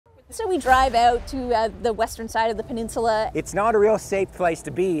So we drive out to the western side of the peninsula. It's not a real safe place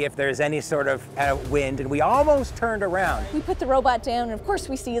to be if there's any sort of wind, and we almost turned around. We put the robot down, and of course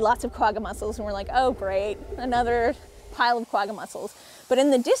we see lots of quagga mussels, and we're like, oh great, another pile of quagga mussels. But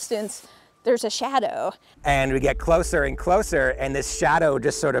in the distance, there's a shadow. And we get closer and closer, and this shadow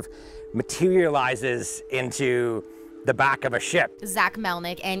just sort of materializes into the back of a ship. Zach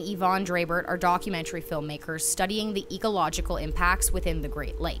Melnick and Yvonne Drabert are documentary filmmakers studying the ecological impacts within the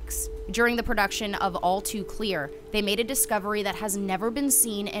Great Lakes. During the production of All Too Clear, they made a discovery that has never been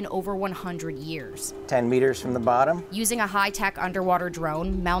seen in over 100 years. 10 meters from the bottom. Using a high-tech underwater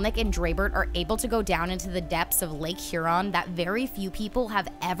drone, Melnick and Drabert are able to go down into the depths of Lake Huron that very few people have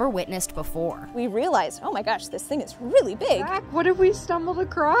ever witnessed before. We realized, oh my gosh, this thing is really big. Zach, what have we stumbled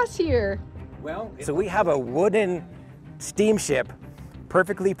across here? Well, so we have a wooden steamship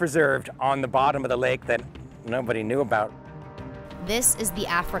perfectly preserved on the bottom of the lake that nobody knew about. This is the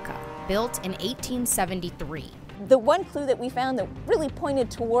Africa, built in 1873. The one clue that we found that really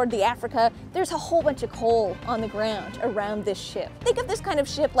pointed toward the Africa, there's a whole bunch of coal on the ground around this ship. Think of this kind of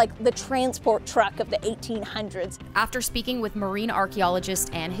ship like the transport truck of the 1800s. After speaking with marine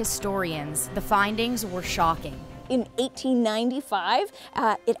archaeologists and historians, the findings were shocking. In 1895,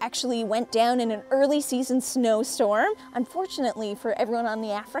 it actually went down in an early season snowstorm. Unfortunately for everyone on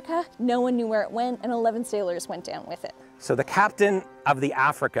the Africa, no one knew where it went, and 11 sailors went down with it. So the captain of the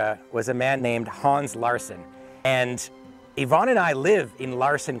Africa was a man named Hans Larsen. And Yvonne and I live in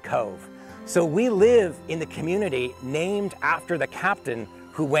Larsen Cove. So we live in the community named after the captain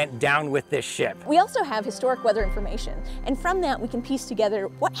who went down with this ship. We also have historic weather information, and from that we can piece together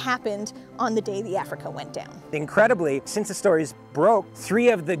what happened on the day the Africa went down. Incredibly, since the stories broke, 3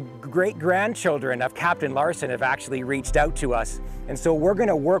 of the great-grandchildren of Captain Larsen have actually reached out to us. And so we're going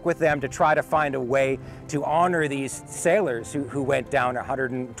to work with them to try to find a way to honor these sailors who went down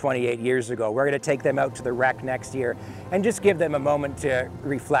 128 years ago. We're going to take them out to the wreck next year and just give them a moment to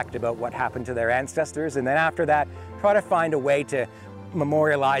reflect about what happened to their ancestors. And then after that, try to find a way to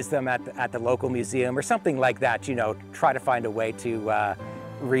memorialize them at the local museum or something like that, you know, try to find a way to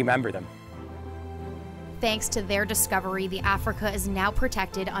remember them. Thanks to their discovery, the Africa is now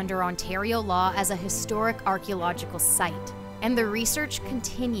protected under Ontario law as a historic archaeological site. And the research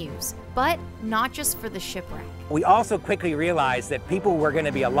continues, but not just for the shipwreck. We also quickly realized that people were going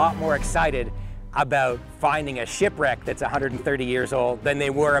to be a lot more excited about finding a shipwreck that's 130 years old than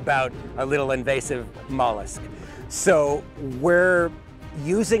they were about a little invasive mollusk. So we're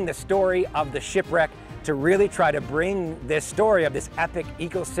using the story of the shipwreck to really try to bring this story of this epic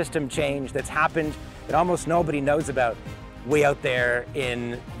ecosystem change that's happened that almost nobody knows about way out there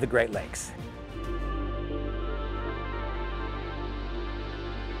in the Great Lakes.